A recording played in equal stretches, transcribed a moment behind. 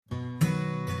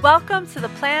Welcome to the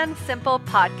Plan Simple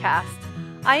podcast.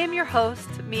 I am your host,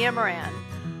 Mia Moran.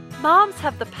 Moms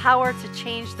have the power to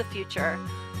change the future,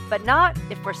 but not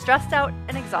if we're stressed out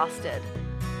and exhausted.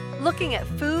 Looking at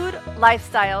food,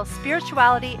 lifestyle,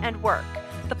 spirituality, and work,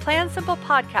 the Plan Simple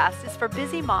podcast is for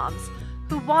busy moms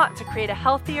who want to create a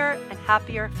healthier and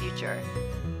happier future.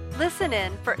 Listen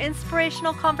in for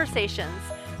inspirational conversations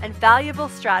and valuable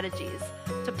strategies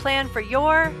to plan for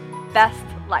your best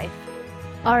life.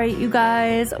 All right, you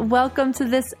guys, welcome to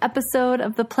this episode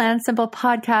of the Plan Simple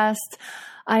podcast.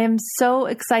 I am so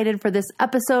excited for this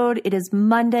episode. It is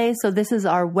Monday, so this is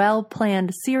our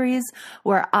well-planned series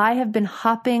where I have been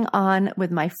hopping on with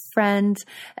my friend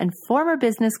and former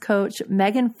business coach,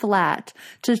 Megan Flatt,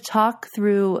 to talk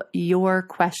through your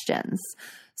questions.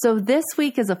 So this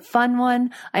week is a fun one.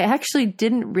 I actually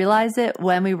didn't realize it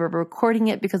when we were recording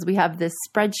it because we have this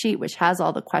spreadsheet which has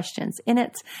all the questions in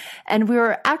it. And we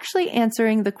were actually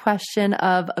answering the question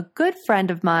of a good friend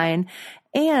of mine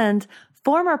and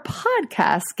former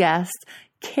podcast guest,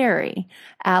 Carrie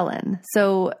Allen.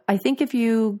 So I think if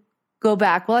you go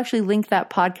back, we'll actually link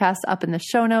that podcast up in the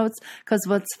show notes, because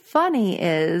what's funny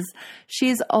is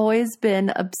she's always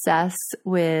been obsessed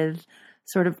with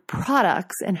sort of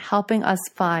products and helping us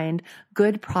find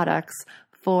good products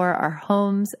for our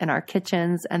homes and our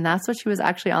kitchens. And that's what she was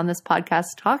actually on this podcast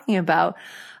talking about,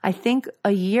 I think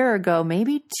a year ago,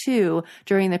 maybe two,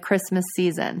 during the Christmas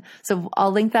season. So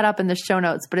I'll link that up in the show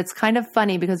notes, but it's kind of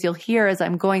funny because you'll hear as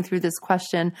I'm going through this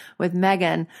question with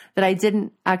Megan that I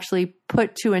didn't actually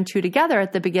put two and two together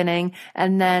at the beginning.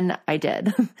 And then I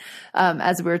did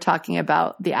as we were talking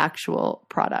about the actual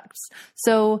products.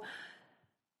 So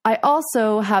I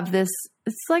also have this,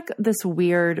 it's like this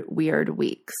weird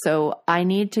week. So I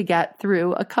need to get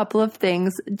through a couple of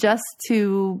things just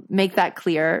to make that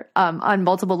clear on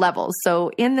multiple levels.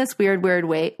 So in this weird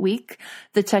week,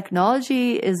 the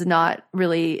technology is not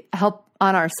really help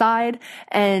on our side,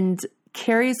 and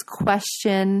Carrie's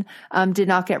question did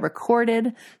not get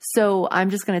recorded. So I'm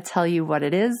just going to tell you what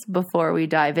it is before we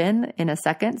dive in a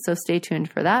second. So stay tuned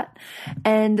for that.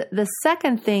 And the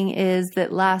second thing is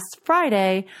that last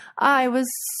Friday, I was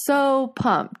so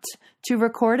pumped to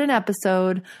record an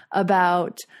episode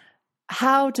about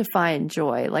how to find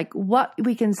joy, like what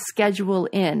we can schedule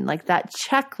in, like that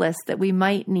checklist that we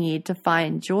might need to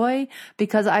find joy,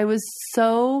 because I was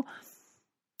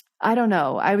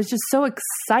just so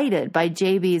excited by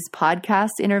JB's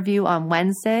podcast interview on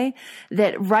Wednesday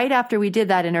that right after we did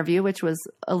that interview, which was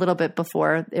a little bit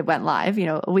before it went live,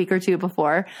 a week or two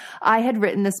before, I had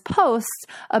written this post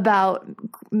about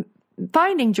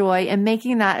finding joy and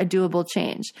making that a doable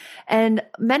change. And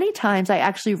many times I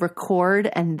actually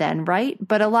record and then write,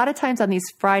 but a lot of times on these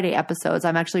Friday episodes,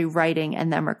 I'm actually writing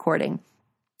and then recording.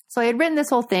 So I had written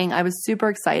this whole thing. I was super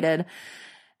excited.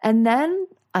 And then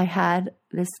I had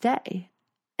this day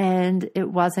and it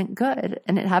wasn't good.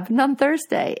 And it happened on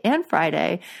Thursday and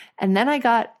Friday. And then I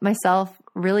got myself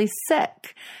really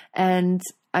sick and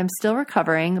I'm still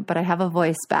recovering, but I have a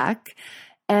voice back.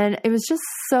 And it was just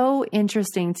so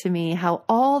interesting to me how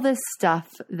all this stuff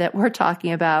that we're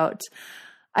talking about,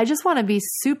 I just want to be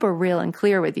super real and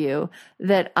clear with you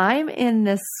that I'm in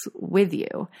this with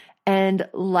you. And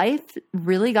life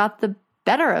really got the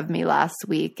better of me last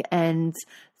week. And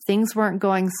things weren't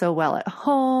going so well at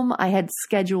home. I had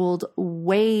scheduled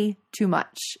way too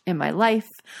much in my life.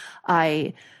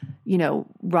 I,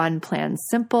 run Plan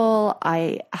Simple.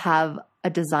 I have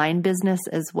a design business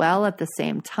as well at the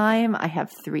same time. I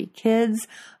have 3 kids.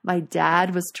 My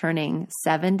dad was turning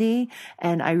 70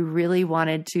 and I really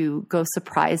wanted to go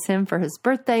surprise him for his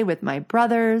birthday with my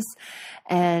brothers.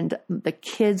 And the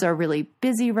kids are really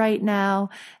busy right now.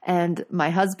 And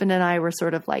my husband and I were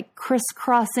sort of like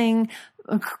crisscrossing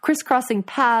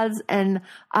paths. And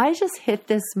I just hit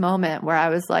this moment where I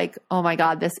was like, oh my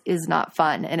God, this is not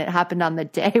fun. And it happened on the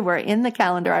day where in the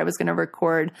calendar, I was going to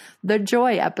record the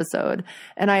joy episode.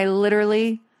 And I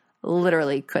literally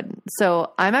couldn't.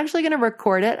 So I'm actually going to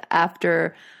record it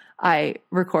after I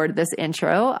record this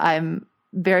intro. I'm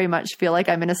very much feel like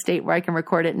I'm in a state where I can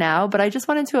record it now, but I just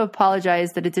wanted to apologize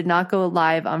that it did not go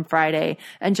live on Friday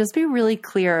and just be really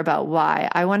clear about why.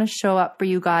 I want to show up for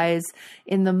you guys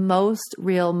in the most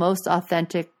real, most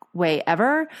authentic way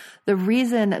ever. The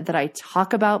reason that I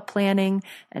talk about planning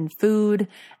and food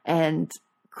and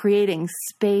creating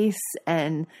space,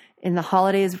 and in the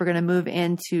holidays, we're going to move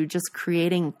into just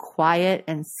creating quiet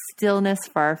and stillness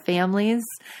for our families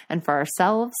and for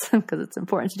ourselves, because it's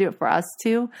important to do it for us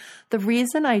too. The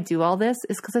reason I do all this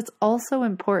is because it's also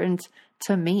important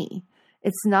to me.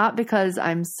 It's not because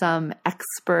I'm some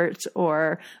expert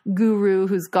or guru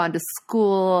who's gone to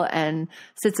school and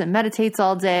sits and meditates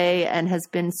all day and has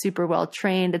been super well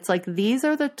trained. It's like these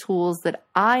are the tools that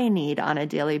I need on a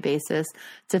daily basis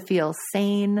to feel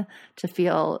sane, to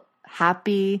feel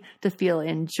happy, to feel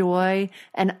in joy.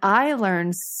 And I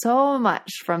learn so much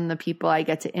from the people I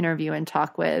get to interview and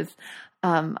talk with.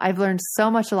 I've learned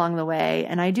so much along the way,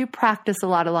 and I do practice a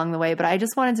lot along the way, but I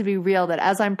just wanted to be real that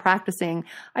as I'm practicing,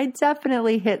 I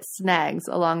definitely hit snags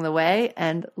along the way.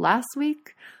 And last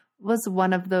week was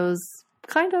one of those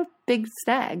kind of big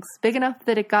snags, big enough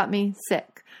that it got me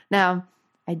sick. Now,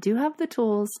 I do have the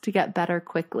tools to get better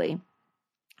quickly.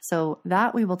 So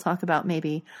that we will talk about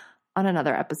maybe on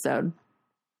another episode.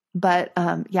 But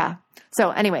yeah.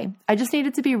 So anyway, I just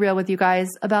needed to be real with you guys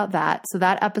about that. So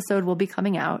that episode will be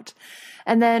coming out.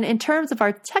 And then in terms of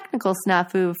our technical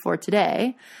snafu for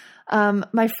today,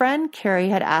 my friend Carrie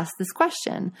had asked this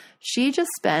question. She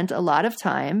just spent a lot of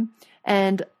time,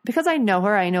 and because I know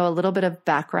her, I know a little bit of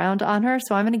background on her.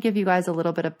 So I'm going to give you guys a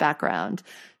little bit of background.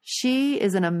 She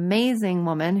is an amazing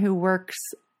woman who works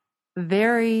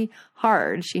very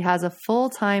hard. She has a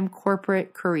full-time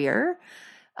corporate career.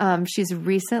 She's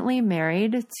recently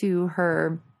married to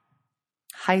her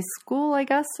high school, I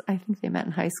guess. I think they met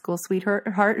in high school, sweetheart,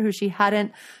 who she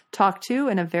hadn't talked to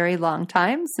in a very long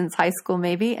time, since high school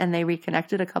maybe, and they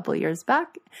reconnected a couple of years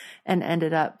back and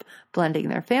ended up blending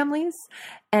their families.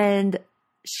 And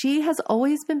she has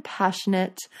always been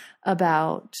passionate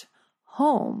about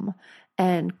home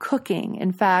and cooking.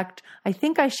 In fact, I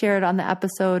think I shared on the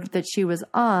episode that she was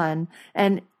on,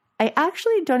 and I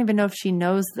actually don't even know if she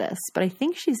knows this, but I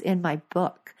think she's in my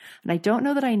book, and I don't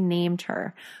know that I named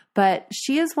her, but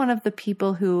she is one of the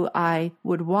people who I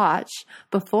would watch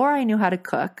before I knew how to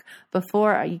cook,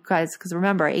 before you guys, because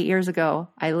remember, 8 years ago,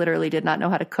 I literally did not know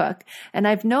how to cook, and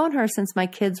I've known her since my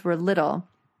kids were little,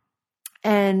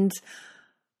 and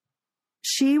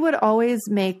she would always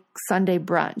make Sunday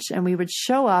brunch, and we would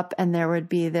show up and there would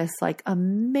be this like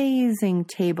amazing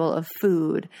table of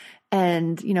food.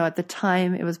 And, you know, at the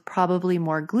time it was probably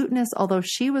more glutinous, although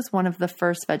she was one of the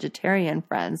first vegetarian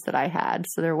friends that I had.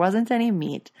 So there wasn't any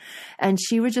meat. And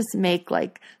she would just make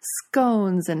like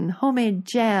scones and homemade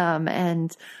jam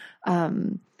and,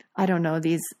 I don't know,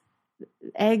 these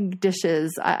egg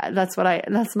dishes. That's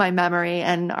my memory.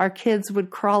 And our kids would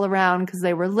crawl around because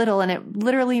they were little, and it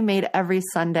literally made every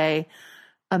Sunday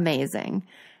amazing.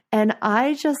 And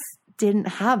I just didn't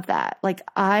have that. Like,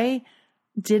 I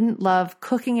didn't love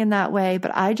cooking in that way,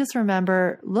 but I just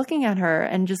remember looking at her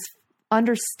and just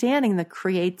understanding the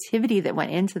creativity that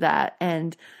went into that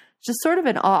and just sort of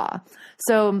in awe.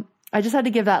 So I just had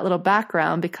to give that little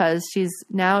background because she's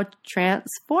now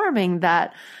transforming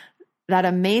that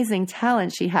amazing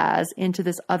talent she has into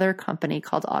this other company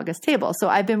called August Table. So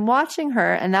I've been watching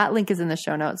her, and that link is in the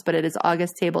show notes, but it is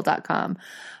augusttable.com.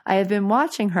 I have been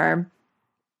watching her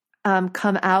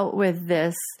come out with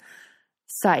this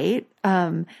site,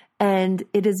 and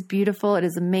it is beautiful. It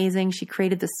is amazing. She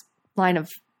created this line of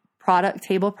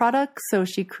table products. So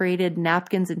she created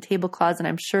napkins and tablecloths, and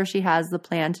I'm sure she has the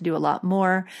plan to do a lot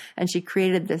more. And she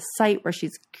created this site where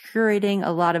she's curating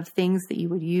a lot of things that you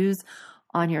would use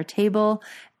on your table.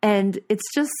 And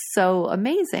it's just so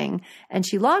amazing. And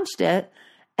she launched it,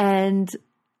 and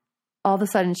all of a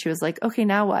sudden she was like, okay,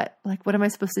 now what? Like, what am I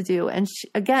supposed to do? And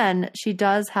she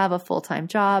does have a full-time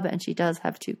job, and she does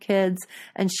have 2 kids.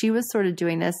 And she was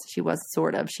doing this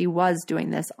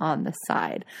on the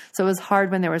side. So it was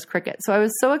hard when there was cricket. So I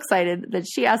was so excited that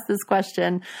she asked this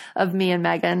question of me and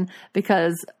Megan,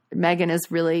 because Megan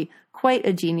is really quite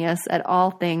a genius at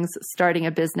all things starting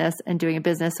a business and doing a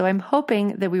business. So I'm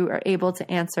hoping that we were able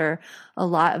to answer a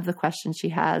lot of the questions she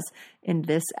has in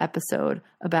this episode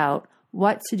about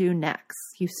what to do next.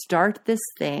 You start this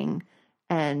thing,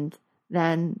 and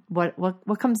then what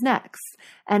comes next?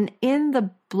 And in the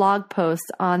blog post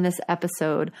on this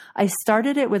episode, I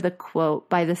started it with a quote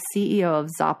by the CEO of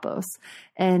Zappos.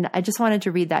 And I just wanted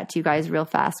to read that to you guys real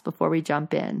fast before we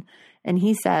jump in. And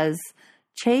he says,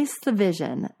 "Chase the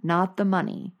vision, not the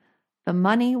money. The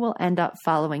money will end up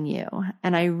following you."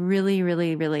 And I really,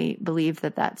 really, really believe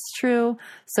that that's true.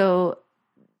 So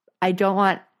I don't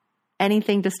want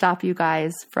anything to stop you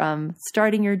guys from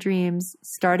starting your dreams,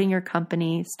 starting your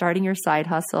company, starting your side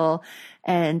hustle,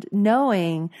 and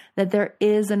knowing that there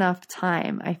is enough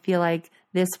time. I feel like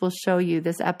this will show you,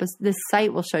 this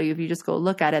site will show you, if you just go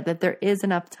look at it, that there is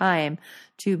enough time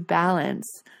to balance,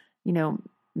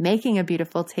 making a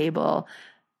beautiful table,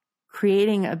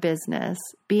 creating a business,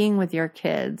 being with your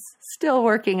kids, still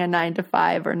working a 9 to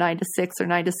 5 or 9 to 6 or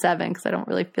 9 to 7, because I don't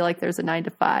really feel like there's a 9 to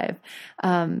 5.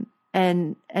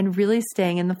 And really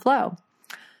staying in the flow.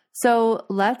 So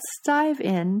let's dive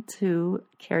into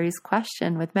Carrie's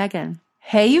question with Megan.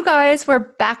 Hey, you guys, we're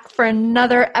back for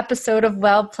another episode of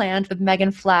Well Planned with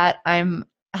Megan Flatt. I'm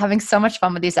having so much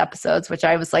fun with these episodes, which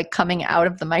I was like coming out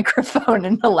of the microphone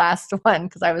in the last one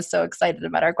because I was so excited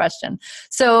about our question.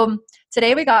 So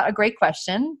today we got a great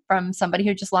question from somebody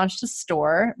who just launched a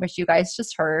store, which you guys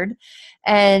just heard.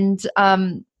 And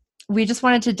we just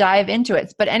wanted to dive into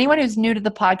it. But anyone who's new to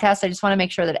the podcast, I just want to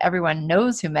make sure that everyone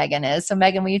knows who Megan is. So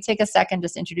Megan, will you take a second,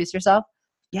 just introduce yourself?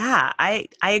 Yeah, I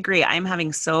agree. I'm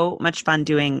having so much fun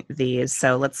doing these.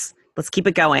 So let's keep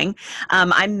it going.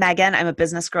 I'm Megan. I'm a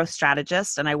business growth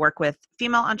strategist, and I work with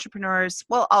female entrepreneurs,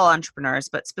 well, all entrepreneurs,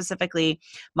 but specifically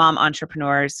mom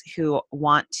entrepreneurs who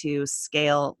want to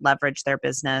scale, leverage their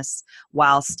business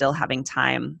while still having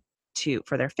time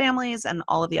for their families and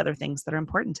all of the other things that are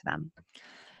important to them.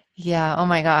 Yeah. Oh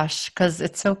my gosh. Because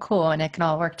it's so cool and it can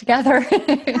all work together.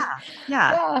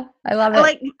 Yeah. I love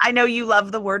it. I know you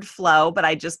love the word flow, but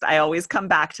I always come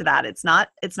back to that. It's not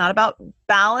about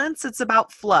balance. It's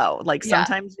about flow. Like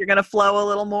sometimes you're going to flow a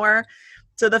little more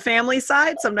to the family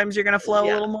side. Sometimes you're going to flow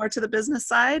a little more to the business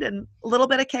side, and a little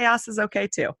bit of chaos is okay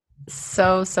too.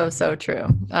 So true.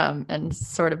 And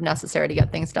sort of necessary to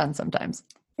get things done sometimes.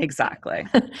 Exactly.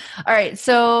 All right.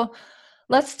 So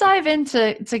let's dive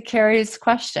into Carrie's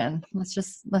question. Let's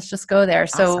just go there.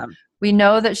 So we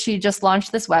know that she just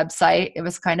launched this website. It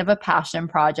was kind of a passion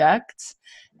project,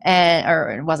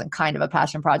 or it wasn't kind of a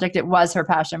passion project. It was her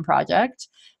passion project.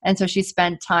 And so she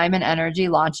spent time and energy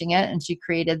launching it, and she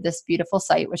created this beautiful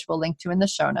site, which we'll link to in the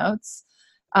show notes.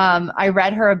 I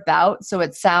read her about, so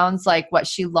it sounds like what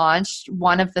she launched,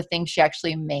 one of the things she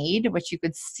actually made, which you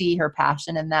could see her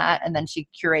passion in that. And then she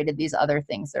curated these other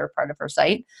things that are part of her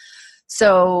site.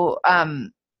 So,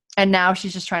 and now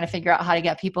she's just trying to figure out how to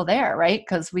get people there, right?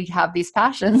 Because we have these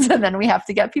passions and then we have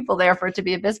to get people there for it to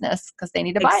be a business because they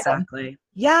need to buy them. Exactly.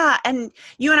 Yeah. And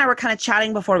you and I were kind of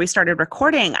chatting before we started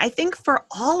recording. I think for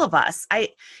all of us,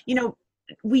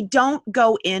 we don't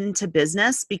go into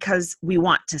business because we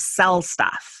want to sell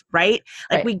stuff, right?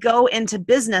 Like we go into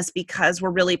business because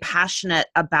we're really passionate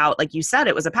about, like you said,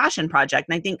 it was a passion project.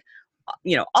 And I think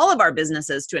all of our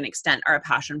businesses to an extent are a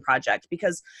passion project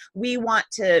because we want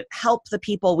to help the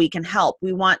people we can help.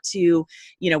 We want to,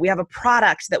 we have a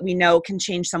product that we know can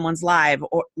change someone's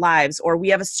lives, or we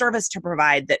have a service to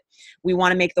provide that we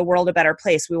want to make the world a better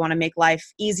place. We want to make life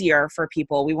easier for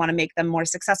people. We want to make them more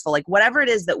successful. Like whatever it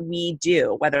is that we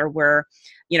do, whether we're,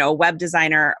 a web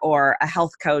designer or a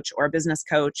health coach or a business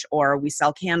coach, or we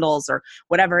sell candles or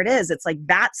whatever it is, it's like,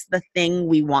 that's the thing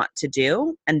we want to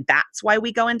do. And that's why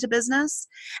we go into business.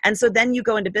 And so then you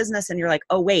go into business and you're like,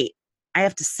 oh, wait, I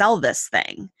have to sell this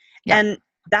thing. Yeah. And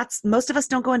most of us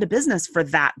don't go into business for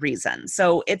that reason.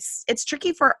 So it's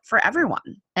tricky for everyone.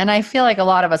 And I feel like a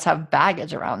lot of us have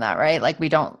baggage around that, right? Like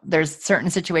there's certain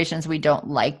situations we don't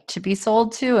like to be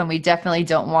sold to, and we definitely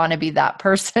don't want to be that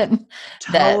person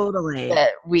that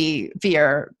we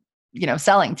fear,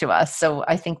 selling to us. So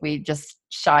I think we just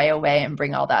shy away and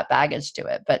bring all that baggage to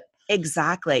it. But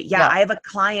exactly. Yeah. I have a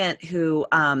client who,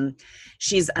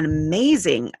 she's an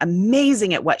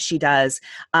amazing at what she does.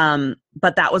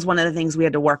 But that was one of the things we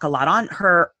had to work a lot on.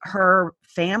 Her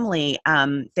family,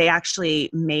 they actually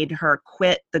made her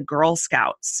quit the Girl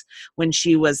Scouts when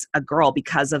she was a girl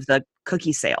because of the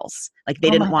cookie sales. Like they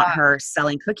didn't want her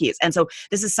selling cookies. And so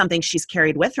this is something she's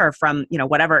carried with her from,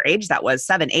 whatever age that was,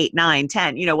 7, 8, 9,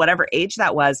 10, whatever age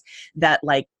that was, that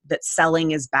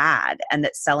selling is bad and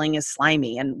that selling is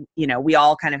slimy. And, we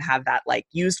all kind of have that like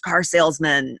used car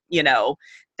salesman,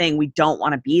 thing. We don't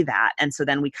want to be that. And so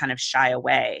then we kind of shy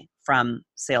away from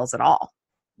sales at all.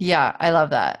 Yeah, I love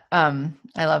that.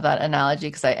 I love that analogy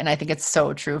because I think it's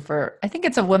so true I think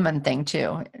it's a woman thing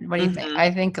too. What do you think? I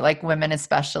think like women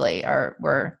especially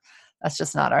that's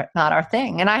just not our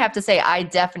thing. And I have to say, I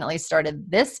definitely started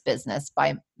this business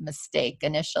by mistake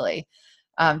initially,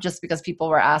 just because people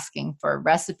were asking for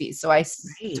recipes. So I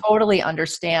totally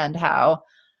understand how,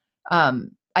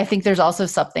 I think there's also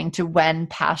something to when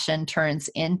passion turns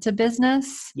into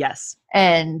business. Yes.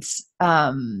 And,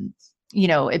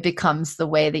 it becomes the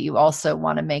way that you also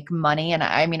want to make money. And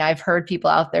I mean, I've heard people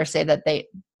out there say that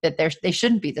they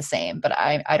shouldn't be the same, but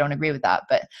I don't agree with that.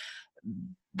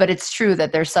 But it's true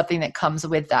that there's something that comes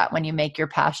with that when you make your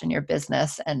passion your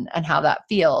business and how that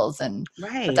feels and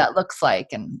what that looks like.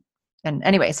 And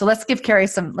anyway, so let's give her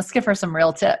some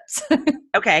real tips.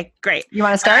 Okay, great. You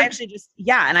want to start?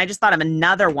 And I just thought of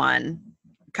another one,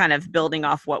 kind of building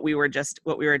off what we were just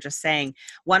saying.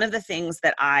 One of the things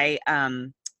that I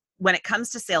when it comes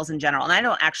to sales in general, and I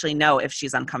don't actually know if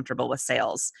she's uncomfortable with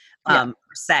sales Yeah.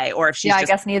 per se, or if she's I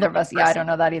just guess neither of us. Yeah, I don't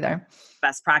know that either.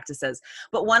 best practices.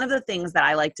 But one of the things that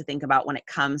I like to think about when it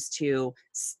comes to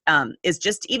is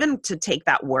just even to take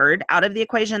that word out of the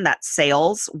equation, that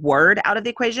sales word out of the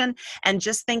equation, and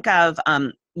just think of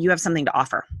you have something to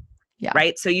offer. Yeah.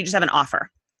 Right. So you just have an offer.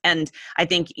 And I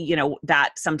think,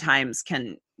 that sometimes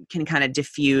can kind of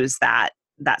diffuse that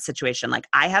situation. Like,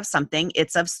 I have something,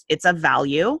 it's of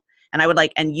value, and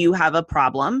and you have a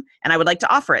problem, and I would like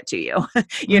to offer it to you.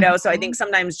 So I think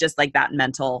sometimes just like that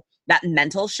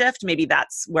mental shift, maybe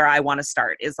that's where I want to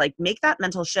start, is like, make that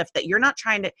mental shift that you're not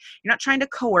trying to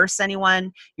coerce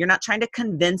anyone. You're not trying to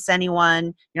convince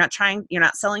anyone. You're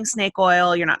not selling snake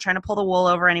oil. You're not trying to pull the wool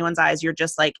over anyone's eyes. You're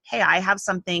just like, hey, I have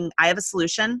something, I have a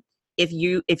solution. If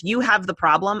you have the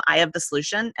problem, I have the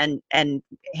solution, and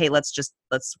hey, let's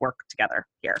work together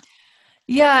here.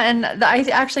 Yeah. And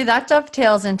that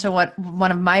dovetails into what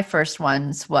one of my first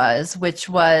ones was, which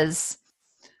was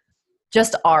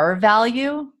just our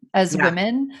value as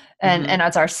women and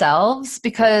as ourselves,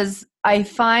 because I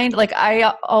find, like,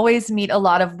 I always meet a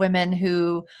lot of women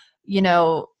who,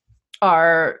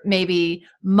 are maybe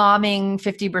momming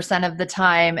 50% of the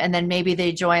time, and then maybe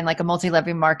they join like a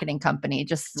multi-level marketing company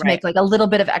just to make like a little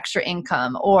bit of extra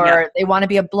income, or they want to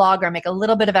be a blogger, make a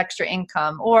little bit of extra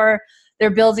income, or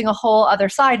they're building a whole other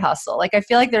side hustle. Like, I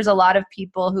feel like there's a lot of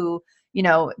people who,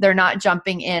 they're not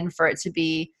jumping in for it to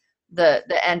be the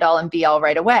end all and be all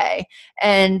right away.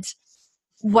 And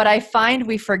what I find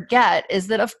we forget is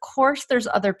that, of course, there's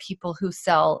other people who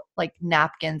sell like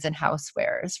napkins and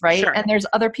housewares, right? Sure. And there's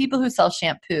other people who sell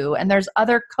shampoo, and there's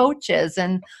other coaches,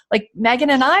 and like Megan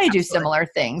and I do similar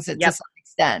things to some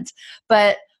extent,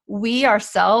 but we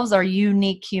ourselves are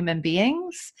unique human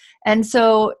beings. And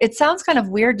so it sounds kind of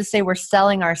weird to say we're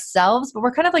selling ourselves, but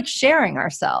we're kind of like sharing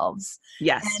ourselves.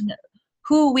 Yes. And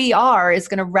who we are is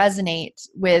going to resonate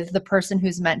with the person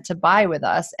who's meant to buy with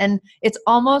us. And it's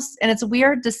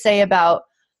weird to say about,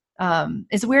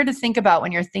 it's weird to think about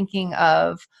when you're thinking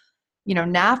of,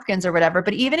 napkins or whatever.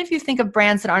 But even if you think of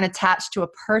brands that aren't attached to a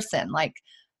person, like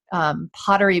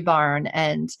Pottery Barn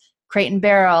and Crate and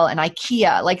Barrel and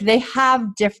IKEA, like, they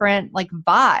have different like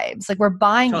vibes. Like, we're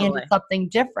buying into something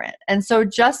different. And so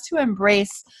just to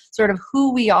embrace sort of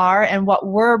who we are and what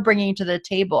we're bringing to the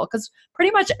table, because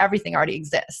pretty much everything already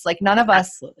exists. Like, none of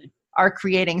us are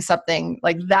creating something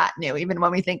like that new, even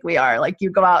when we think we are. Like, you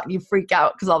go out and you freak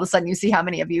out because all of a sudden you see how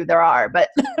many of you there are, but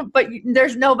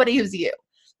there's nobody who's you,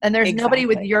 and there's nobody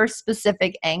with your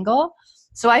specific angle.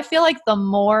 So I feel like the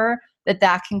more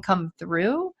that can come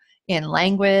through in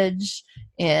language,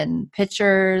 in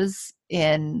pictures,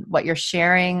 in what you're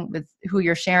sharing with who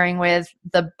you're sharing with,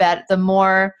 the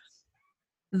more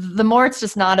it's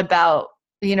just not about,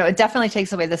 it definitely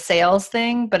takes away the sales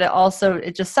thing, but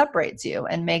it just separates you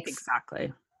and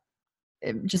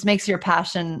it just makes your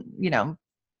passion,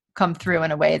 come through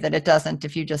in a way that it doesn't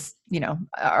if you just,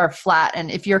 are flat.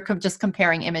 And if you're just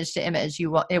comparing image to image,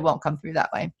 it won't come through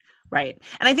that way. Right.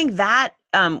 And I think that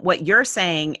what you're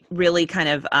saying really kind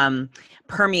of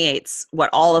permeates what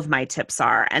all of my tips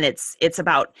are. And it's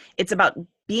about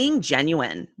being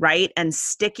genuine, right? And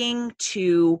sticking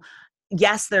to,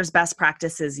 yes, there's best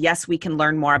practices. Yes, we can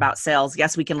learn more about sales.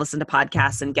 Yes, we can listen to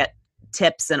podcasts and get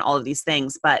tips and all of these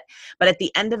things. But at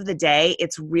the end of the day,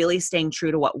 it's really staying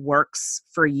true to what works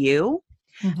for you.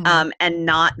 And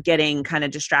not getting kind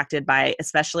of distracted by,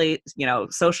 especially,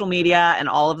 social media and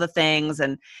all of the things,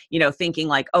 and, thinking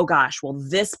like, oh gosh, well,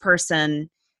 this person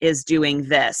is doing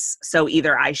this, so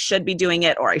either I should be doing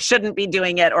it or I shouldn't be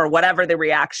doing it, or whatever the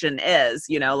reaction is,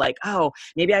 like, oh,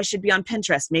 maybe I should be on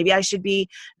Pinterest. Maybe I should be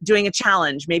doing a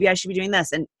challenge. Maybe I should be doing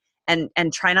this.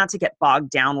 And try not to get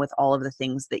bogged down with all of the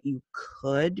things that you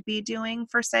could be doing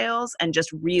for sales, and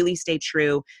just really stay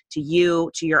true to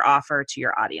you, to your offer, to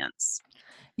your audience.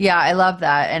 Yeah, I love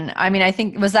that. And I mean, I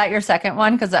think, was that your second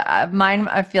one? Because mine,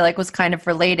 I feel like, was kind of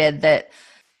related, that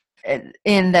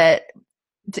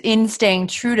in staying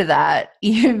true to that,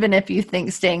 even if you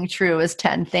think staying true is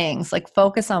 10 things, like,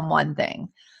 focus on one thing.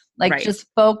 Like, just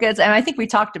focus. And I think we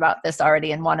talked about this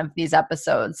already in one of these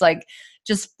episodes. Like,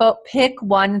 just pick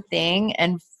one thing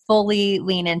and fully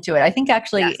lean into it. I think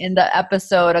actually in the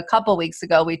episode a couple weeks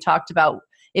ago, we talked about,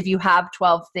 if you have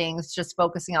 12 things, just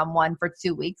focusing on one for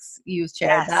 2 weeks, you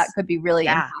shared that could be really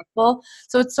impactful.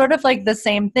 So it's sort of like the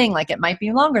same thing. Like, it might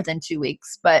be longer than 2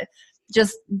 weeks, but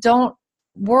just don't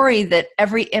worry that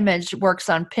every image works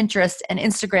on Pinterest and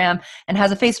Instagram and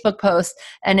has a Facebook post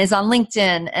and is on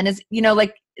LinkedIn and is,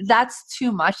 like, that's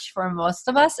too much for most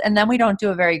of us. And then we don't do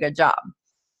a very good job.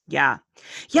 Yeah.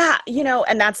 Yeah.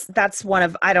 And that's one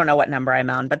of, I don't know what number I'm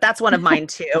on, but that's one of mine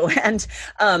too. And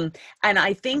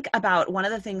I think about one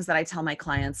of the things that I tell my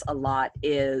clients a lot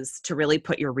is to really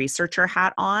put your researcher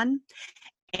hat on.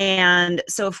 And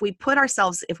so if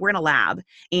we're in a lab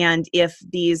and if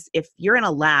you're in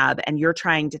a lab and you're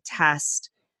trying to test,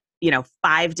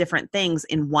 5 different things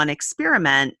in one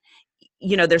experiment,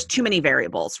 there's too many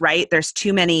variables, right? There's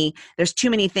too many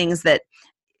things that,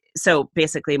 so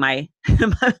basically my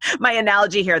my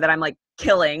analogy here that I'm like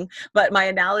killing, but my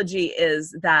analogy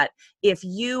is that if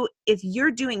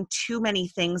you're doing too many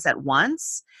things at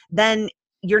once, then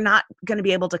you're not going to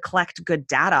be able to collect good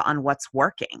data on what's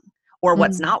working or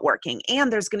what's Mm. not working,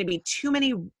 and there's going to be too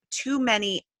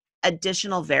many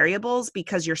additional variables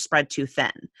because you're spread too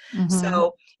thin. Mm-hmm.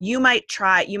 So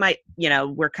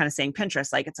we're kind of saying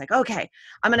Pinterest, like it's like, okay,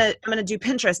 I'm going to do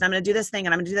Pinterest and I'm going to do this thing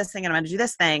and I'm going to do this thing and I'm going to do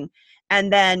this thing.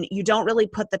 And then you don't really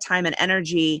put the time and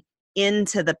energy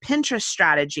into the Pinterest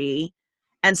strategy.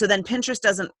 And so then Pinterest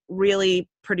doesn't really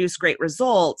produce great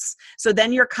results. So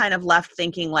then you're kind of left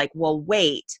thinking like, well,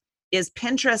 wait, is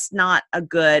Pinterest not a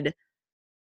good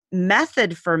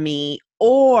method for me?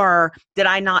 Or did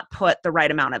I not put the right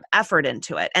amount of effort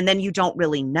into it? And then you don't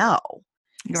really know.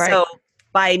 Right. So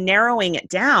by narrowing it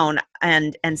down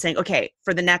and saying, okay,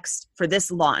 for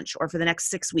this launch or for the next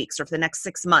 6 weeks or for the next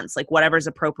 6 months, like whatever's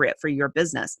appropriate for your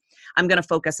business, I'm going to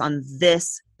focus on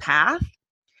this path.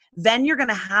 Then you're going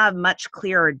to have much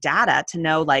clearer data to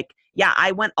know like, yeah,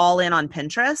 I went all in on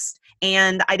Pinterest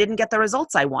and I didn't get the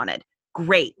results I wanted.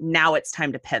 Great. Now it's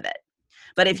time to pivot.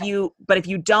 But if you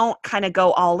don't kind of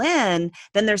go all in,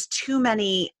 then there's too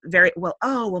many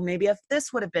maybe if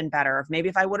this would have been better, if maybe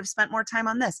if I would have spent more time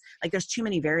on this, like there's too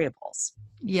many variables.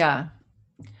 Yeah.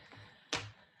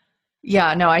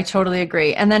 Yeah, no, I totally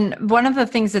agree. And then one of the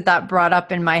things that brought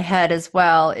up in my head as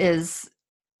well is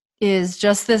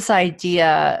just this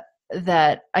idea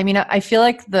that, I mean, I feel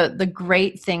like the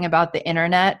great thing about the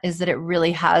internet is that it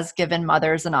really has given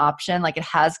mothers an option. Like it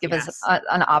has given us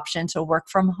an option to work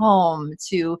from home,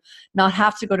 to not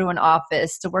have to go to an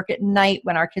office, to work at night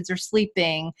when our kids are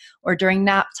sleeping or during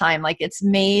nap time. Like it's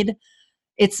made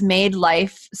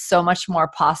life so much more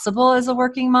possible as a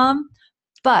working mom.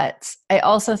 But I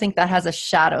also think that has a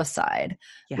shadow side,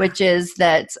 which is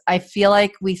that I feel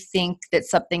like we think that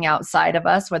something outside of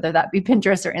us, whether that be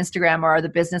Pinterest or Instagram or the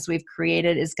business we've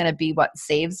created, is going to be what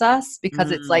saves us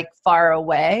because it's like far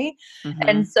away. Mm-hmm.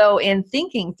 And so in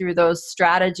thinking through those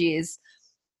strategies,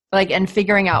 like, and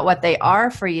figuring out what they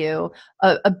are for you,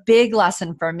 a big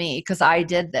lesson for me, because I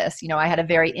did this, I had a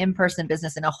very in-person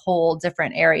business in a whole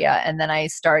different area. And then I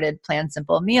started Plan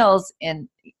Simple Meals in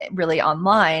really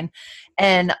online.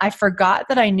 And I forgot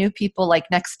that I knew people like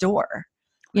next door.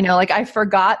 Like I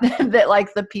forgot that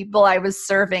like the people I was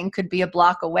serving could be a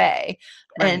block away.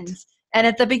 Right. And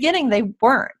at the beginning they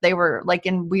weren't. They were like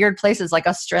in weird places like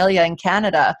Australia and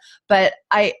Canada. But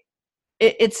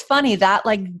it's funny that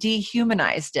like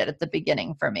dehumanized it at the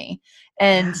beginning for me.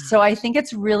 And so I think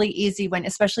it's really easy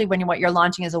especially when what you're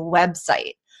launching is a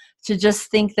website, to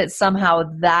just think that somehow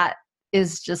that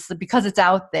is just because it's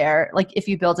out there. Like if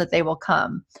you build it, they will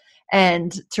come,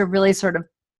 and to really sort of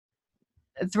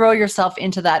throw yourself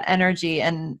into that energy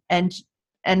and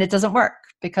it doesn't work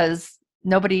because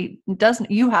nobody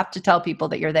doesn't. You have to tell people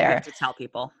that you're there. You have to tell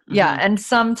people. Mm-hmm. Yeah. And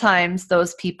sometimes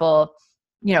those people,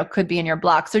 could be in your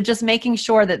block. So just making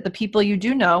sure that the people you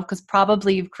do know, because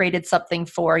probably you've created something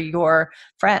for your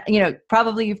friend,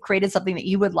 probably you've created something that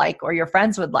you would like or your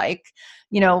friends would like,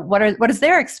 what is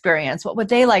their experience? What would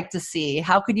they like to see?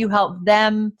 How could you help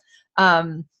them,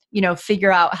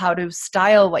 figure out how to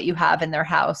style what you have in their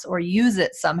house or use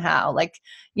it somehow? Like,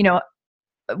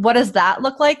 what does that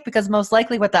look like? Because most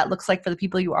likely what that looks like for the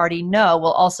people you already know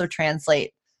will also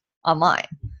translate online.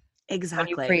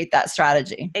 Exactly. When you create that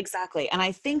strategy. Exactly. And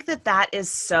I think that's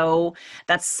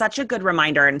such a good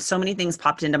reminder. And so many things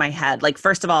popped into my head. Like,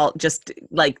 first of all, just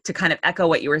like to kind of echo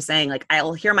what you were saying, like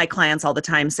I'll hear my clients all the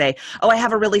time say, oh, I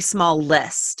have a really small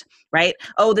list, right?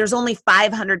 Oh, there's only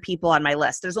 500 people on my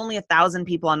list. There's only 1,000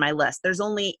 people on my list. There's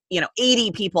only,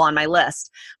 80 people on my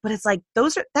list. But it's like,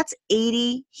 that's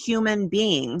 80 human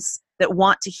beings that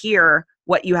want to hear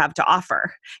what you have to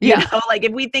offer. Like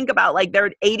if we think about like there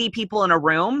are 80 people in a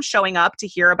room showing up to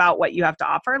hear about what you have to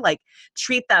offer, like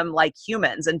treat them like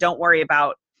humans and don't worry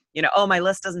about, oh, my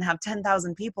list doesn't have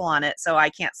 10,000 people on it, so I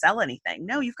can't sell anything.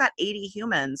 No, you've got 80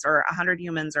 humans or 100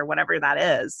 humans or whatever that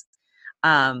is.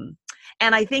 And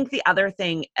I think the other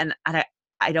thing, and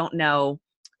I don't know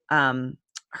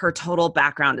her total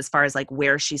background as far as like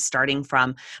where she's starting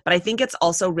from, but I think it's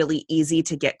also really easy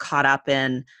to get caught up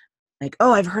in like,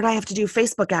 oh, I've heard I have to do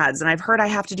Facebook ads and I've heard I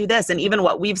have to do this. And even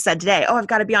what we've said today, oh, I've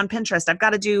got to be on Pinterest. I've got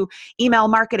to do email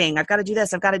marketing. I've got to do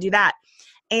this. I've got to do that.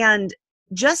 And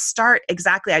just start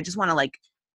exactly. I just want to like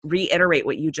reiterate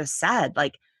what you just said.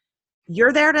 Like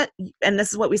you're there to, and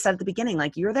this is what we said at the beginning,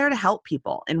 like you're there to help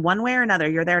people in one way or another.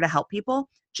 You're there to help people.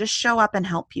 Just show up and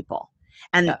help people.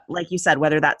 And like you said,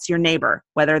 whether that's your neighbor,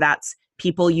 whether that's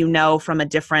people you know from a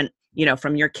different, you know,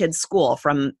 from your kid's school,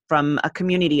 from a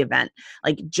community event,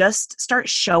 like just start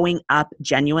showing up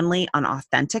genuinely and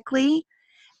authentically.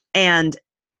 And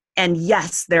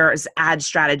yes, there's ad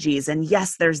strategies, and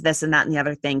yes, there's this and that and the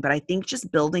other thing. But I think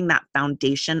just building that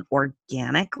foundation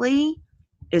organically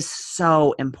is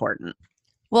so important.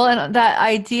 Well, and that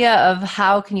idea of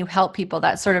how can you help people,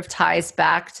 that sort of ties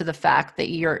back to the fact that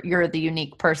you're the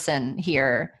unique person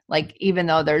here. Like, even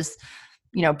though there's,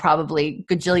 you know, probably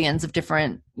gajillions of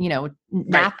different, you know,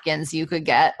 napkins you could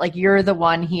get, like you're the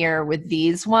one here with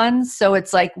these ones. So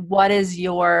it's like, what is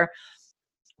your,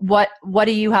 what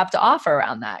do you have to offer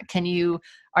around that?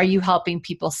 Are you helping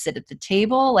people sit at the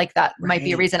table? Like that might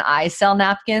be a reason I sell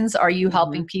napkins. Are you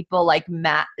helping people like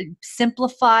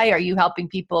simplify? Are you helping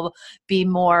people be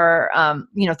more,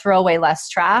 you know, throw away less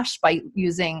trash by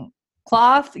using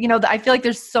cloth? You know, I feel like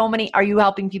there's so many. Are you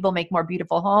helping people make more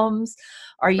beautiful homes?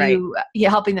 Are you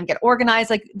helping them get organized?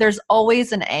 Like there's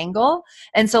always an angle.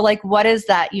 And so like, what is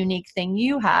that unique thing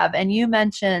you have? And you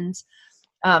mentioned,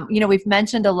 you know, we've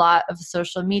mentioned a lot of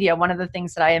social media. One of the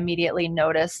things that I immediately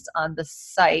noticed on the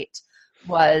site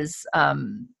was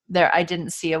I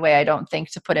didn't see a way, I don't think,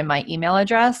 to put in my email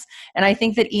address. And I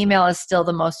think that email is still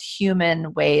the most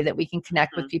human way that we can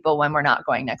connect with people when we're not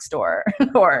going next door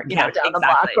or, you know, down the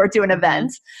block or to an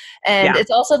event. And it's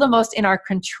also the most in our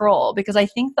control, because I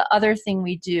think the other thing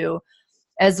we do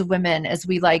as women is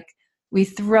we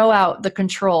throw out the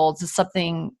control to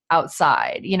something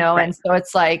outside, you know? And so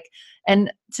it's like,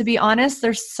 and to be honest,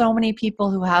 there's so many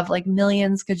people who have like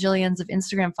millions, gajillions of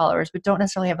Instagram followers, but don't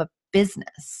necessarily have a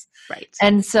business. Right.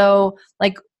 And so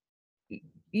like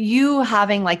you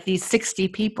having like these 60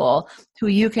 people who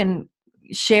you can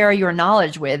share your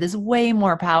knowledge with is way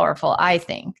more powerful, I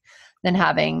think, than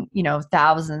having, you know,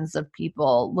 thousands of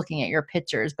people looking at your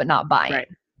pictures, but not buying. Right.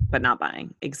 But not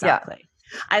buying. Exactly.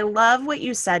 Yeah. I love what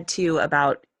you said too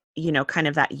about, you know, kind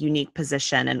of that unique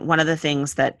position. And one of the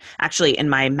things that actually in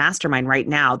my mastermind right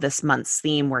now, this month's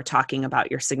theme, we're talking about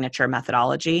your signature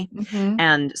methodology.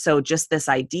 And so just this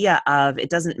idea of, it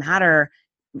doesn't matter,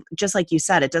 just like you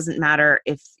said, it doesn't matter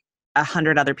if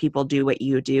 100 other people do what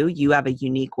you do, you have a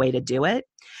unique way to do it.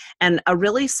 And a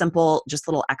really simple, just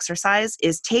little exercise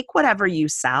is take whatever you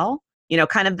sell, you know,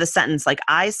 kind of the sentence like,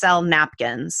 I sell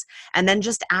napkins, and then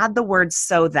just add the word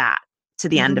 "so that" to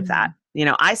the end of that. You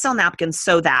know, I sell napkins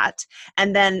so that,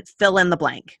 and then fill in the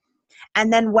blank.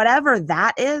 And then whatever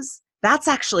that is, that's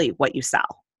actually what you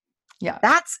sell. Yeah.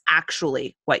 That's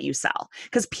actually what you sell.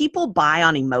 Because people buy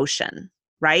on emotion,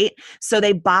 right? So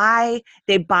they buy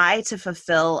to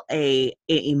fulfill a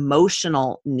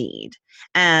emotional need.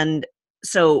 And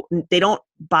so they don't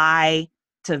buy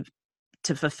to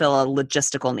fulfill a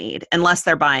logistical need unless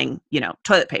they're buying, you know,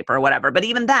 toilet paper or whatever. But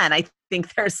even then, I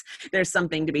think there's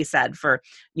something to be said for,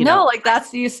 you know, like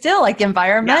that's, you still like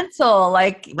environmental,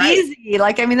 like easy.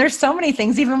 Like, I mean, there's so many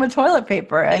things, even with toilet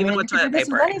paper. Even with toilet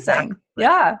paper. Exactly.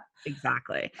 Yeah.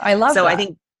 Exactly. I love so that. I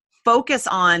think focus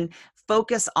on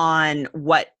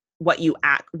what you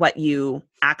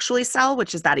actually sell,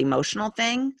 which is that emotional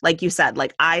thing. Like you said,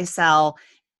 like I sell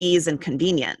ease and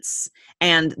convenience.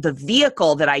 And the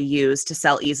vehicle that I use to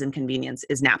sell ease and convenience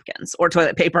is napkins or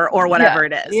toilet paper or whatever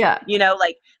it is. Yeah. You know,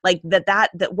 like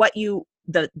that what you,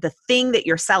 the thing that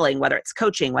you're selling, whether it's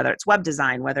coaching, whether it's web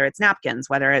design, whether it's napkins,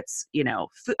 whether it's, you know,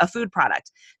 a food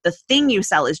product, the thing you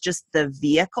sell is just the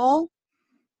vehicle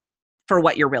for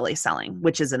what you're really selling,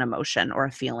 which is an emotion or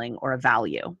a feeling or a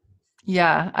value.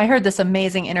 Yeah. I heard this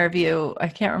amazing interview. I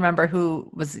can't remember who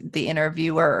was the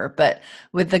interviewer, but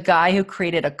with the guy who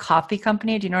created a coffee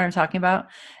company. Do you know what I'm talking about?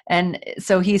 And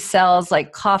so he sells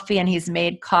like coffee, and he's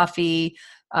made coffee,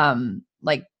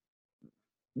 like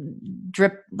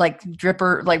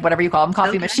dripper, like whatever you call them,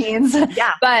 coffee machines.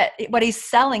 Yeah. But what he's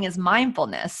selling is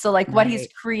mindfulness. So like what he's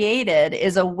created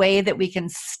is a way that we can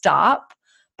stop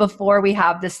before we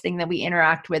have this thing that we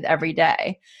interact with every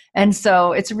day. And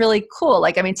so it's really cool.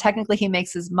 Like, I mean, technically he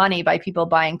makes his money by people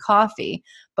buying coffee,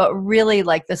 but really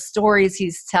like the stories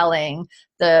he's telling,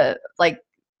 the like,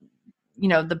 you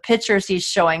know, the pictures he's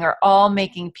showing are all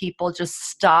making people just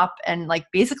stop and like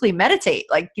basically meditate,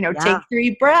 like, you know, take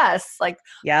 3 breaths, like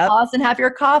pause and have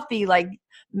your coffee, like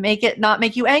make it not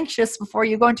make you anxious before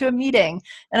you go into a meeting.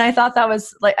 And I thought that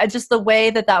was like, just the way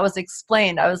that was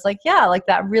explained, I was like, yeah, like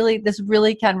this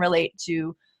really can relate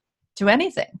to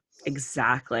anything.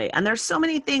 Exactly. And there's so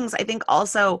many things. I think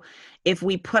also if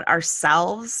we put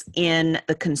ourselves in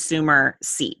the consumer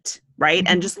seat, right?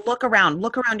 Mm-hmm. And just look around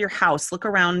your house, look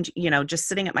around, just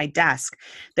sitting at my desk.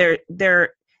 There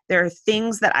are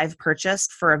things that I've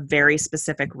purchased for a very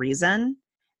specific reason.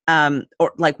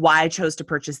 Or like why I chose to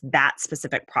purchase that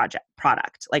specific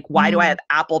product. Like why do I have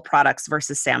Apple products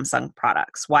versus Samsung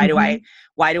products? Why do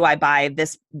I buy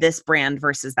this brand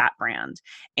versus that brand?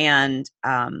 And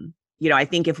I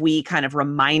think if we kind of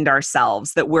remind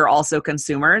ourselves that we're also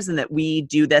consumers and that we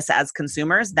do this as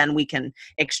consumers, then we can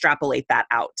extrapolate that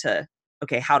out to,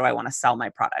 okay, how do I want to sell my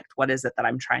product? What is it that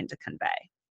I'm trying to convey?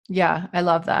 Yeah, I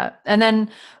love that. And then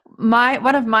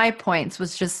one of my points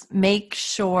was just make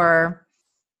sure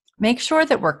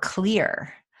that we're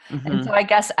clear. Mm-hmm. And so I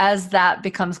guess as that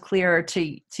becomes clearer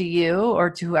to you or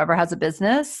to whoever has a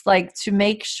business, like to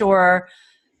make sure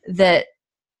that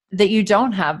you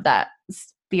don't have that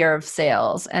fear of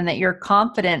sales and that you're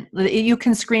confident that you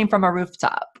can scream from a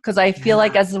rooftop. Because I feel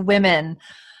like as women,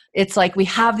 it's like we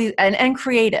have these and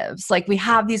creatives, like we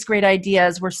have these great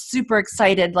ideas. We're super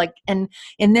excited. Like, and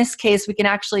in this case, we can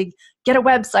actually get a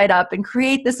website up and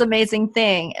create this amazing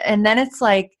thing. And then it's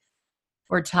like,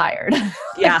 we're tired.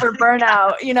 Yeah. We're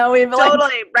burnout. We've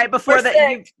totally right before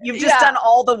that you've just done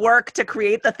all the work to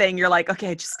create the thing. You're like,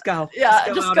 okay, just go.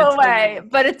 Yeah, just go away.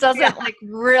 But it doesn't like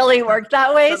really work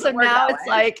that way. So now it's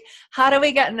like, how do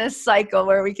we get in this cycle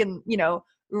where we can,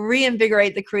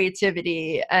 reinvigorate the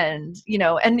creativity and,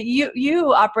 and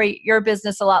you operate your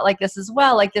business a lot like this as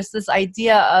well. Like there's this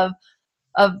idea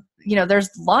of, there's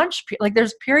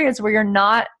there's periods where you're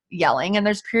not yelling and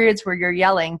there's periods where you're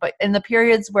yelling, but in the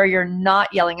periods where you're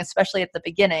not yelling, especially at the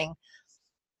beginning,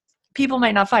 people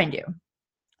might not find you.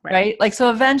 Right? Like, so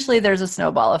eventually there's a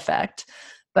snowball effect,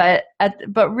 but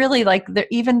really like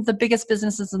even the biggest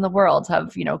businesses in the world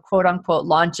have, quote unquote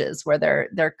launches where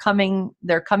they're coming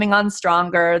on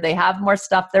stronger. They have more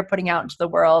stuff they're putting out into the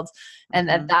world. And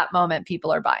at that moment,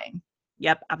 people are buying.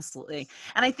 Yep, absolutely.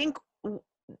 And I think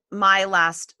my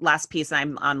last piece, and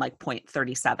I'm on like point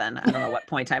 37. I don't know what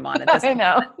point I'm on at this point.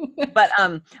 I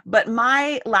know. But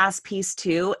my last piece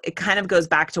too, it kind of goes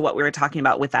back to what we were talking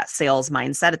about with that sales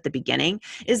mindset at the beginning,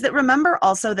 is that remember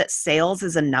also that sales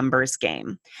is a numbers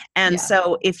game. And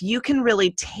so if you can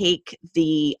really take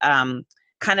the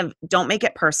kind of don't make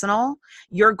it personal.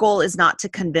 Your goal is not to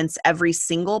convince every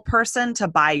single person to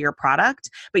buy your product,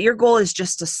 but your goal is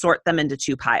just to sort them into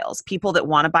two piles, people that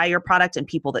want to buy your product and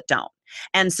people that don't.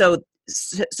 And so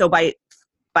by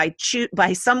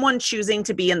someone choosing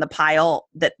to be in the pile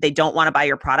that they don't want to buy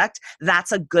your product,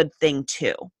 that's a good thing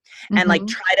too. And like,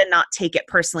 try to not take it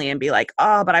personally and be like,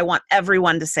 oh, but I want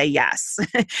everyone to say yes,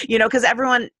 because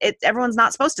everyone's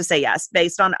not supposed to say yes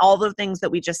based on all the things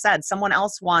that we just said. Someone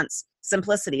else wants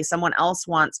simplicity. Someone else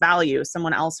wants value.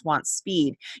 Someone else wants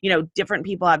speed. Different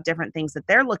people have different things that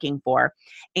they're looking for.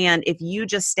 And if you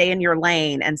just stay in your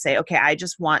lane and say, okay, I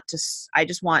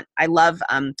love,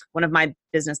 one of my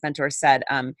business mentors said,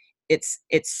 it's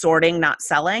sorting, not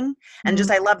selling. And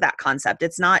I love that concept.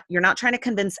 You're not trying to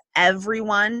convince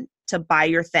everyone to buy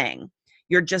your thing.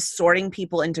 You're just sorting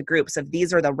people into groups of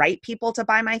these are the right people to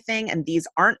buy my thing and these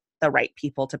aren't the right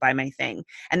people to buy my thing.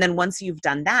 And then once you've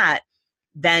done that,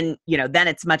 then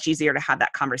it's much easier to have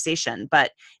that conversation.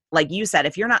 But like you said,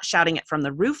 if you're not shouting it from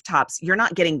the rooftops, you're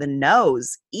not getting the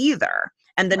no's either.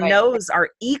 And the no's are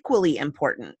equally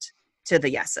important to the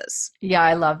yeses. Yeah,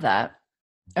 I love that.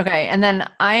 Okay. And then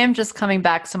I am just coming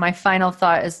back. So my final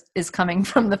thought is coming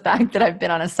from the fact that I've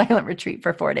been on a silent retreat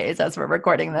for 4 days as we're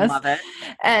recording this. Love it.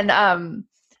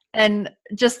 And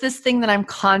just this thing that I'm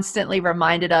constantly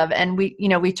reminded of. And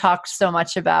we talked so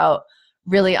much about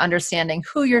really understanding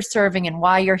who you're serving and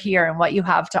why you're here and what you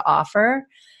have to offer.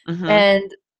 Mm-hmm.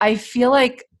 And I feel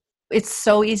like it's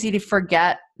so easy to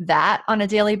forget that on a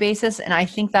daily basis. And I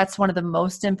think that's one of the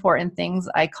most important things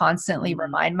I constantly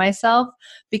remind myself,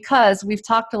 because we've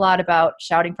talked a lot about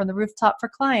shouting from the rooftop for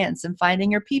clients and finding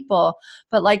your people.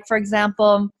 But like, for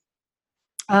example,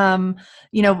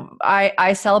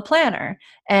 I sell a planner.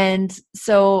 And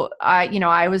so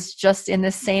I was just in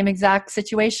the same exact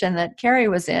situation that Carrie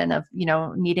was in of,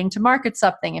 needing to market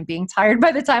something and being tired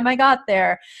by the time I got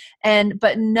there.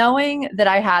 But knowing that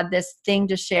I had this thing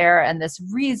to share and this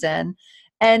reason,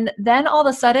 and then all of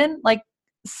a sudden, like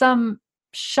some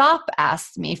shop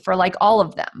asked me for like all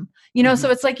of them, you know, so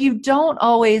it's like, you don't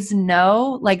always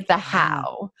know like the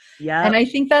how. Yeah. And I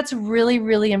think that's really,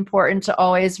 really important to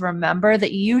always remember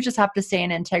that you just have to stay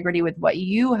in integrity with what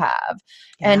you have.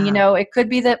 And, you know, it could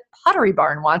be that Pottery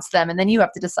Barn wants them and then you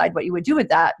have to decide what you would do with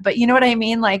that. But you know what I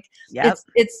mean? Like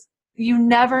it's, you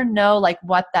never know like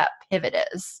what that pivot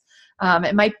is.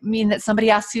 It might mean that somebody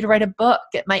asks you to write a book.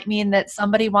 It might mean that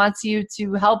somebody wants you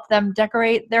to help them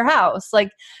decorate their house.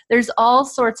 Like there's all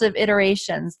sorts of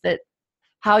iterations that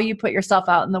how you put yourself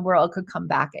out in the world could come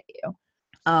back at you.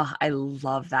 Oh, I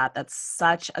love that. That's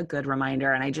such a good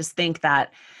reminder. And I just think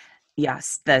that,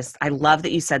 yes, I love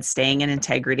that you said staying in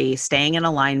integrity, staying in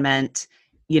alignment,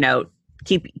 you know,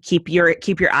 keep your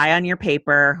eye on your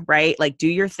paper, right? Like do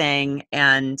your thing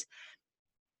and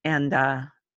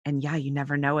yeah, you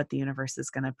never know what the universe is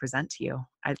going to present to you.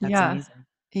 That's amazing.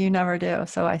 You never do.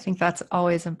 So I think that's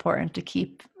always important to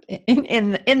keep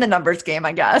in the numbers game,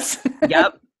 I guess.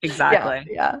 Yep,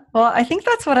 exactly. Yeah. Well, I think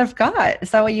that's what I've got.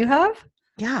 Is that what you have?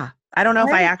 Yeah. I don't know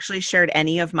if I actually shared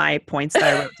any of my points that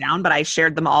I wrote down, but I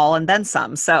shared them all and then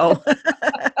some. So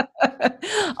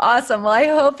awesome. Well, I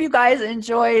hope you guys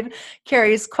enjoyed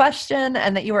Carrie's question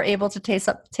and that you were able to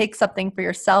take something for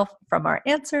yourself from our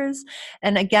answers.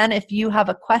 And again, if you have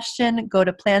a question, go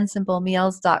to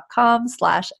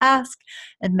plansimplemeals.com/ask,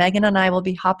 and Megan and I will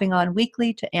be hopping on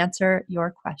weekly to answer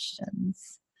your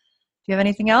questions. Do you have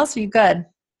anything else? Are you good?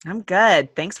 I'm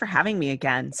good. Thanks for having me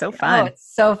again. So fun. Oh,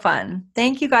 it's so fun.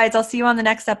 Thank you guys. I'll see you on the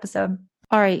next episode.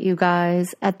 All right, you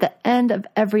guys. At the end of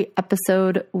every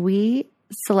episode, we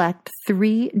select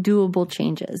 3 doable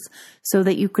changes so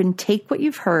that you can take what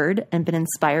you've heard and been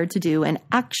inspired to do and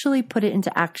actually put it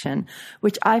into action,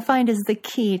 which I find is the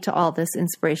key to all this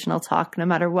inspirational talk, no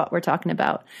matter what we're talking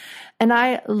about. And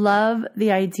I love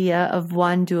the idea of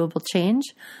 1 doable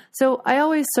change. So I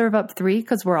always serve up 3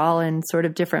 because we're all in sort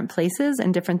of different places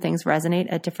and different things resonate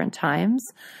at different times.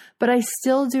 But I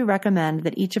still do recommend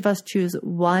that each of us choose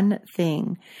 1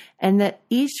 thing and that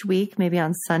each week, maybe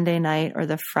on Sunday night or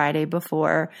the Friday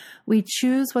before, we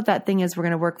choose what that thing is we're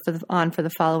going to work on for the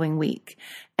following week.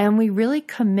 And we really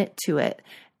commit to it.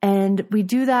 And we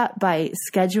do that by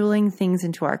scheduling things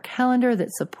into our calendar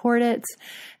that support it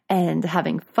and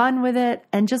having fun with it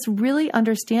and just really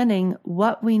understanding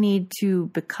what we need to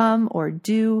become or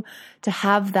do to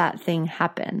have that thing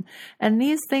happen. And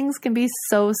these things can be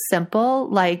so simple,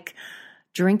 like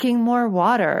drinking more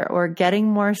water or getting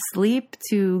more sleep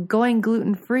to going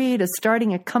gluten-free to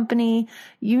starting a company.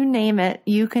 You name it,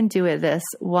 you can do it this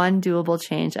 1 doable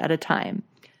change at a time.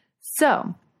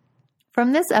 So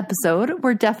from this episode,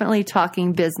 we're definitely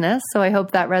talking business. So I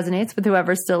hope that resonates with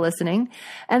whoever's still listening.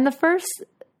 And the first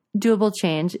doable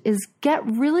change is get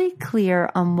really clear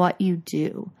on what you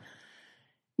do.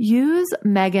 Use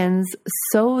Megan's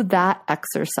so that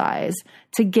exercise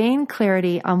to gain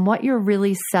clarity on what you're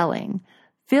really selling.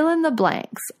 Fill in the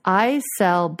blanks. I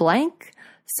sell blank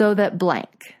so that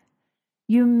blank.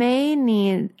 You may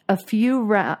need a few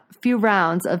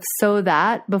rounds of so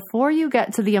that before you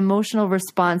get to the emotional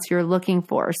response you're looking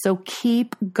for. So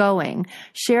keep going.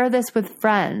 Share this with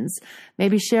friends.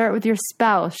 Maybe share it with your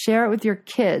spouse. Share it with your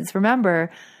kids.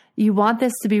 Remember, you want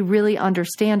this to be really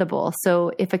understandable.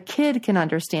 So if a kid can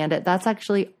understand it, that's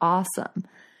actually awesome.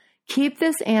 Keep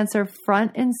this answer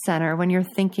front and center when you're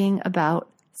thinking about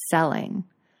selling.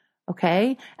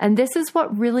 Okay? And this is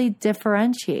what really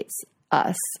differentiates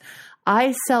us.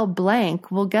 I sell blank.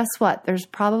 Well, guess what? There's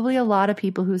probably a lot of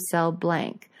people who sell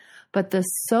blank, but the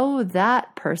so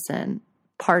that part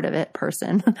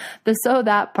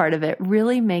of it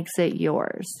really makes it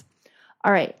yours.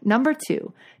 All right. Number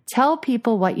 2, tell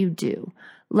people what you do.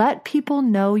 Let people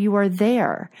know you are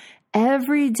there.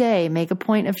 Every day, make a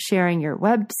point of sharing your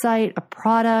website, a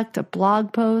product, a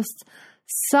blog post,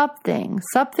 something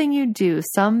you do,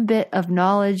 some bit of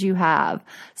knowledge you have,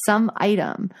 some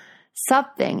item.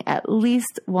 Something at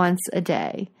least once a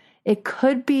day. It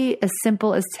could be as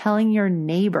simple as telling your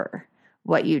neighbor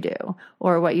what you do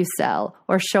or what you sell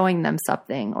or showing them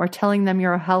something or telling them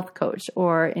you're a health coach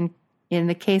or in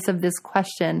the case of this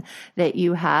question that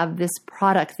you have this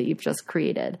product that you've just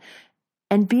created.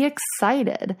 And be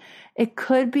excited. It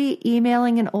could be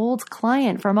emailing an old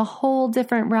client from a whole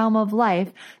different realm of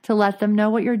life to let them know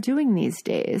what you're doing these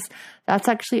days. That's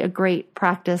actually a great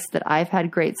practice that I've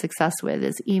had great success with,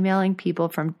 is emailing people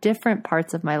from different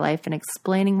parts of my life and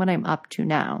explaining what I'm up to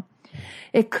now.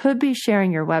 It could be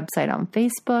sharing your website on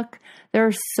Facebook. There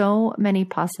are so many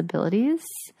possibilities.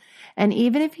 And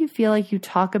even if you feel like you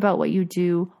talk about what you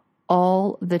do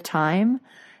all the time,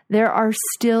 there are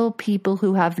still people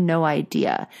who have no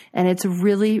idea. And it's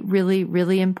really, really,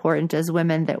 really important as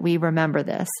women that we remember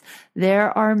this.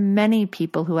 There are many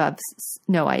people who have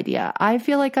no idea. I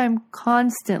feel like I'm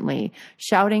constantly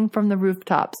shouting from the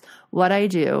rooftops what I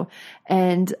do.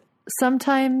 And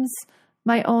sometimes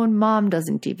my own mom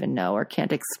doesn't even know or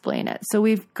can't explain it. So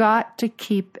we've got to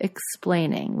keep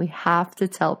explaining. We have to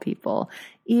tell people,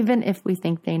 even if we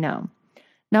think they know.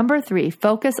 Number 3,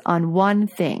 focus on one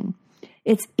thing.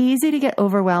 It's easy to get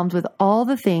overwhelmed with all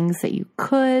the things that you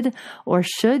could or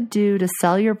should do to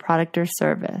sell your product or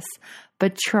service.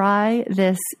 But try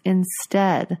this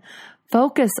instead.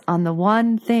 Focus on the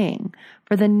one thing.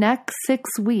 For the next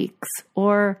 6 weeks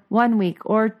or 1 week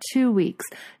or 2 weeks,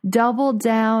 double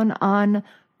down on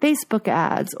Facebook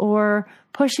ads or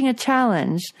pushing a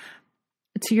challenge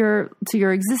to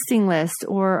your existing list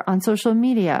or on social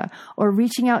media or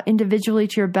reaching out individually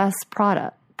to your best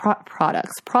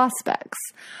prospects.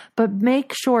 But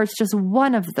make sure it's just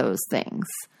one of those things.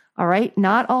 All right,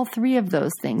 not all 3 of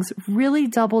those things. Really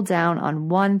double down on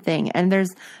one thing. And there's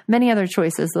many other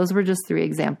choices. Those were just 3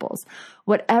 examples.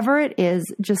 Whatever it is,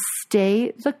 just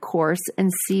stay the course and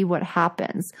see what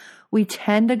happens. We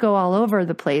tend to go all over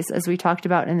the place, as we talked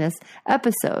about in this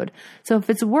episode. So if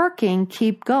it's working,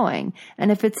 keep going. And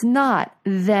if it's not,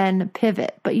 then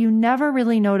pivot. But you never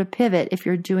really know to pivot if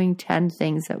you're doing 10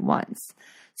 things at once.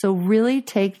 So really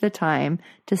take the time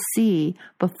to see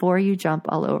before you jump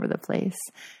all over the place.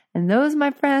 And those,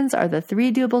 my friends, are the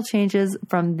 3 doable changes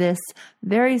from this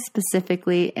very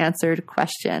specifically answered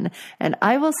question. And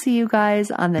I will see you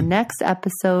guys on the next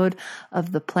episode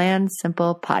of the Plan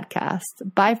Simple podcast.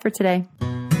 Bye for today.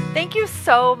 Thank you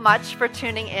so much for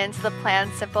tuning in to the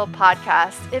Plan Simple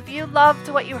podcast. If you loved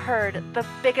what you heard, the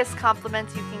biggest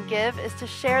compliment you can give is to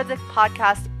share the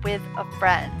podcast with a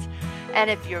friend. And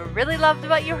if you really loved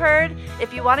what you heard,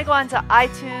 if you want to go onto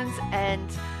iTunes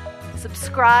and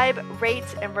subscribe,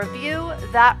 rate, and review,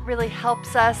 that really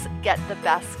helps us get the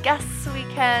best guests we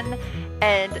can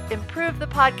and improve the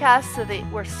podcast so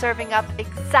that we're serving up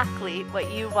exactly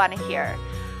what you want to hear.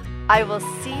 I will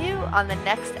see you on the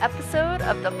next episode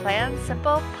of the Plan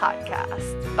Simple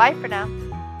podcast. Bye for now.